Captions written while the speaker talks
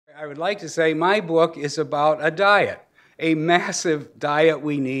I would like to say my book is about a diet, a massive diet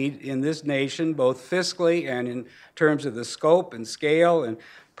we need in this nation, both fiscally and in terms of the scope and scale and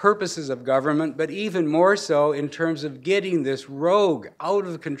purposes of government, but even more so in terms of getting this rogue,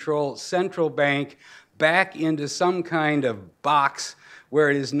 out-of-control central bank back into some kind of box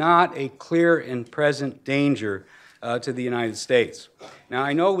where it is not a clear and present danger to the United States. Now,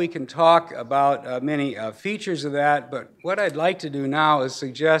 I know we can talk about many features of that, but what I'd like to do now is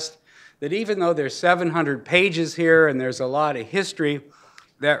suggest that even though there's 700 pages here and there's a lot of history,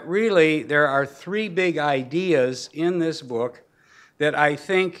 that really there are three big ideas in this book that I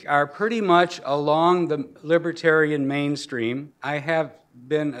think are pretty much along the libertarian mainstream. I have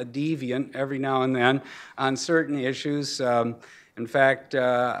been a deviant every now and then on certain issues. In fact,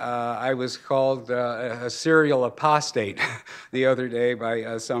 I was called a serial apostate the other day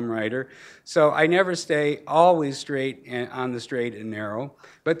by some writer. So I never stay always straight on the straight and narrow.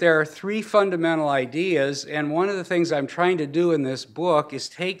 But there are three fundamental ideas, and one of the things I'm trying to do in this book is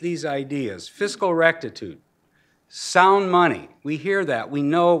take these ideas: fiscal rectitude, sound money. We hear that. We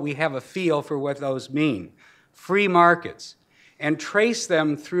know, we have a feel for what those mean. Free markets, and trace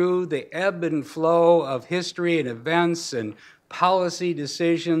them through the ebb and flow of history and events and policy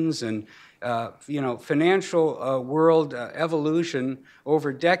decisions and financial world evolution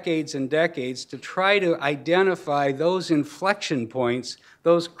over decades and decades to try to identify those inflection points,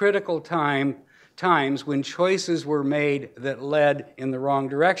 those critical times when choices were made that led in the wrong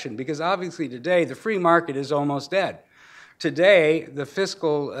direction. Because obviously today the free market is almost dead. Today, the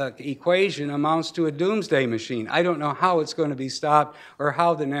fiscal equation amounts to a doomsday machine. I don't know how it's going to be stopped or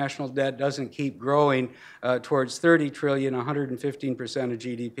how the national debt doesn't keep growing towards 30 trillion, 115% of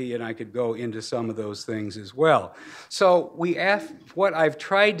GDP, and I could go into some of those things as well. So what I've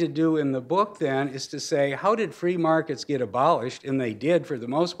tried to do in the book then is to say, how did free markets get abolished? And they did for the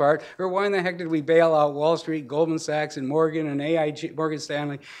most part. Or why in the heck did we bail out Wall Street, Goldman Sachs, and Morgan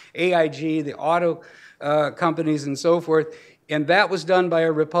Stanley, AIG, the auto companies and so forth, and that was done by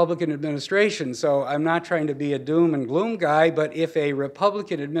a Republican administration. So I'm not trying to be a doom and gloom guy, but if a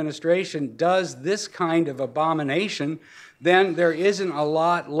Republican administration does this kind of abomination, then there isn't a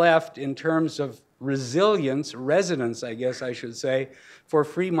lot left in terms of resonance, I guess I should say, for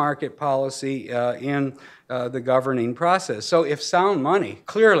free market policy in the governing process. So if sound money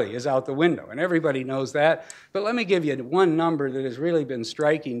clearly is out the window, and everybody knows that, but let me give you one number that has really been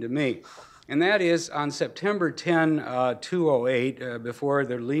striking to me. And that is on September 10, 2008, before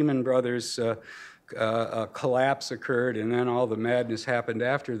the Lehman Brothers collapse occurred and then all the madness happened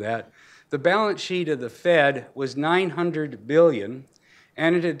after that, the balance sheet of the Fed was $900 billion,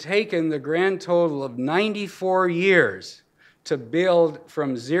 and it had taken the grand total of 94 years to build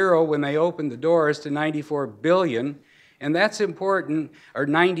from zero when they opened the doors to $94 billion. And that's important, or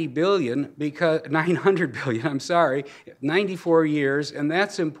 90 billion, because 900 billion, I'm sorry, 94 years, and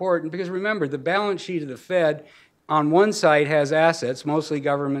that's important because remember, the balance sheet of the Fed on one side has assets, mostly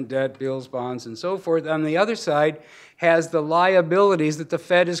government debt, bills, bonds, and so forth. On the other side has the liabilities that the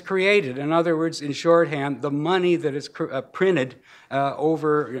Fed has created. In other words, in shorthand, the money that is printed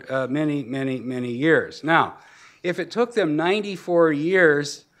over many years. Now, if it took them 94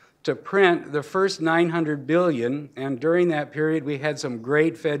 years to print the first 900 billion, and during that period we had some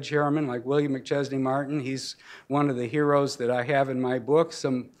great Fed chairmen like William McChesney Martin. He's one of the heroes that I have in my book.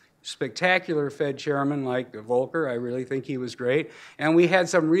 Some spectacular Fed chairmen like Volcker. I really think he was great. And we had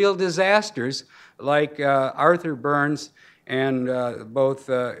some real disasters like Arthur Burns and both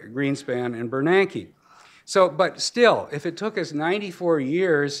Greenspan and Bernanke. So, but still, if it took us 94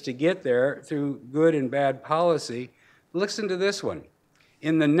 years to get there through good and bad policy, listen to this one.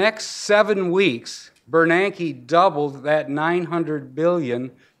 In the next 7 weeks, Bernanke doubled that 900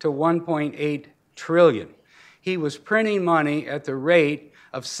 billion to 1.8 trillion. He was printing money at the rate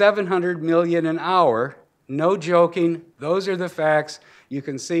of 700 million an hour. No joking, those are the facts. You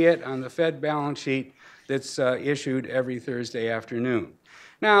can see it on the Fed balance sheet that's issued every Thursday afternoon.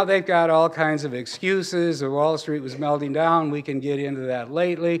 Now, they've got all kinds of excuses. Wall Street was melting down. We can get into that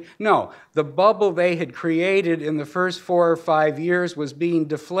lately. No, the bubble they had created in the first 4 or 5 years was being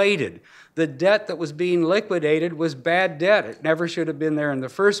deflated. The debt that was being liquidated was bad debt. It never should have been there in the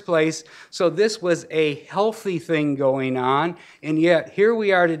first place. So this was a healthy thing going on. And yet, here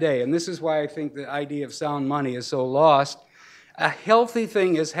we are today. And this is why I think the idea of sound money is so lost. A healthy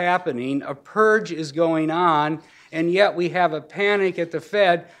thing is happening. A purge is going on. And yet we have a panic at the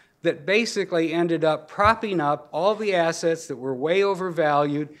Fed. that basically ended up propping up all the assets that were way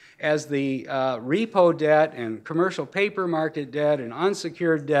overvalued as the repo debt and commercial paper market debt and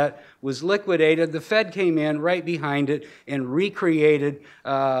unsecured debt was liquidated. The Fed came in right behind it and recreated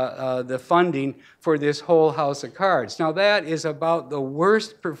the funding for this whole house of cards. Now that is about the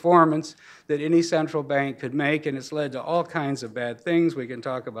worst performance that any central bank could make, and it's led to all kinds of bad things. We can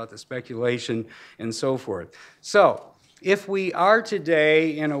talk about the speculation and so forth. So, if we are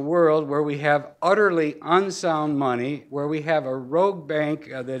today in a world where we have utterly unsound money, where we have a rogue bank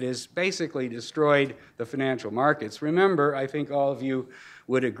that has basically destroyed the financial markets, remember, I think all of you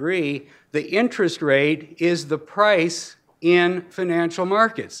would agree, the interest rate is the price in financial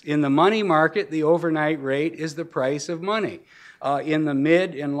markets. In the money market, the overnight rate is the price of money. In the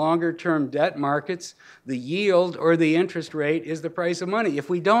mid and longer term debt markets, the yield or the interest rate is the price of money.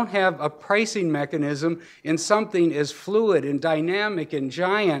 If we don't have a pricing mechanism in something as fluid and dynamic and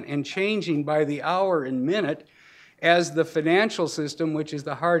giant and changing by the hour and minute as the financial system, which is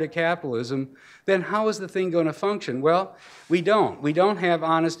the heart of capitalism, then how is the thing going to function? Well, we don't. We don't have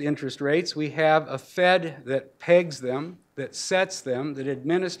honest interest rates. We have a Fed that pegs them, that sets them, that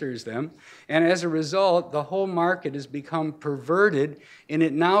administers them, and as a result, the whole market has become perverted, and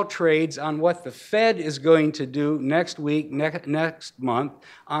it now trades on what the Fed is going to do next week, next month,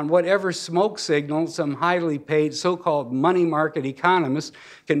 on whatever smoke signal some highly paid so-called money market economists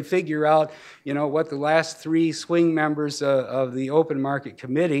can figure out, you know, what the last three swing members of the Open Market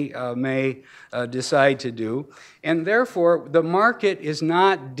Committee may decide to do. And therefore, the market is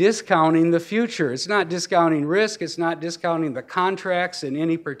not discounting the future. It's not discounting risk. It's not discounting the contracts in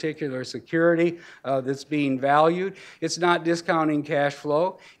any particular security that's being valued. It's not discounting cash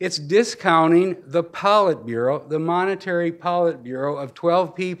flow. It's discounting the Politburo, the monetary Politburo of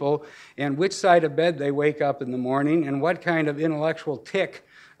 12 people, and which side of bed they wake up in the morning and what kind of intellectual tick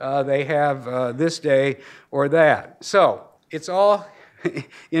they have this day or that. So it's all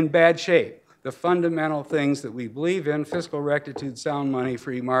in bad shape. The fundamental things that we believe in, fiscal rectitude, sound money,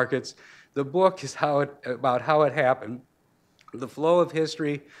 free markets. The book is about how it happened, the flow of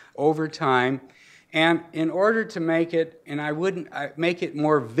history over time, and in order to make it, and make it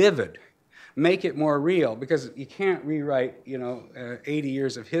more vivid, make it more real, because you can't rewrite, 80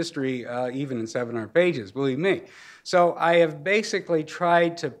 years of history even in 700 pages, believe me. So I have basically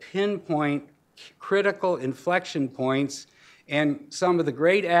tried to pinpoint critical inflection points and some of the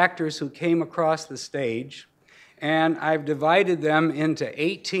great actors who came across the stage, and I've divided them into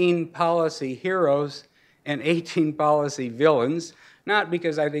 18 policy heroes and 18 policy villains, not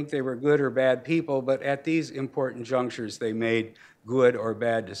because I think they were good or bad people, but at these important junctures they made good or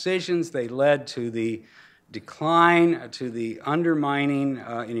bad decisions. They led to the decline, to the undermining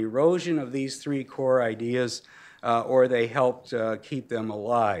and erosion of these three core ideas, or they helped keep them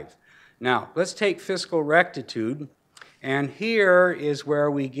alive. Now, let's take fiscal rectitude. And here is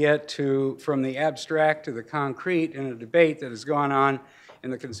where we get to, from the abstract to the concrete, in a debate that has gone on in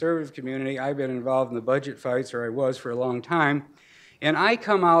the conservative community. I've been involved in the budget fights, or I was for a long time, and I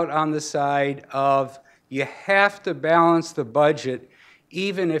come out on the side of you have to balance the budget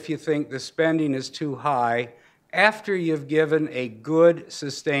even if you think the spending is too high after you've given a good,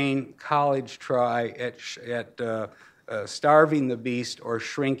 sustained college try at starving the beast or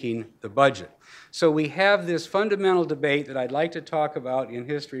shrinking the budget. So we have this fundamental debate that I'd like to talk about in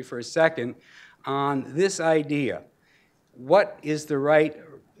history for a second on this idea. What is the right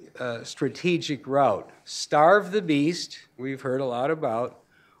strategic route? Starve the beast, we've heard a lot about,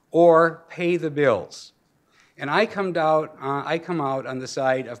 or pay the bills. And I come out on the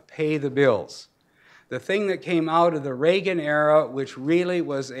side of pay the bills. The thing that came out of the Reagan era, which really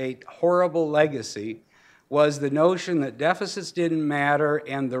was a horrible legacy, was the notion that deficits didn't matter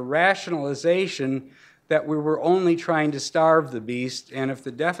and the rationalization that we were only trying to starve the beast, and if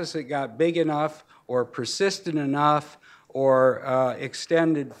the deficit got big enough or persistent enough or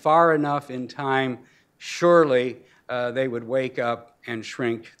extended far enough in time, surely they would wake up and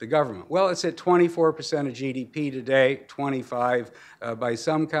shrink the government. Well, it's at 24% of GDP today, 25 by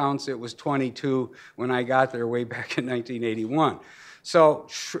some counts. It was 22 when I got there way back in 1981. So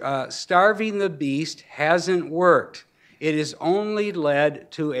starving the beast hasn't worked. It has only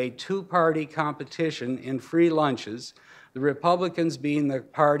led to a two-party competition in free lunches, the Republicans being the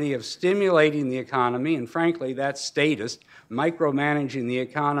party of stimulating the economy, and frankly, that's statist, micromanaging the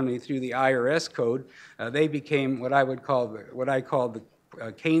economy through the IRS code. They became what I call the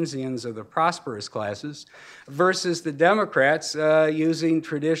Keynesians of the prosperous classes, versus the Democrats using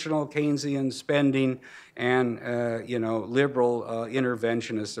traditional Keynesian spending and liberal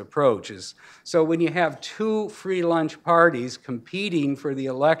interventionist approaches. So when you have two free lunch parties competing for the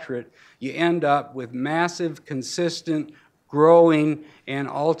electorate, you end up with massive, consistent, growing, and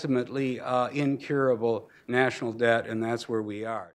ultimately incurable national debt, and that's where we are.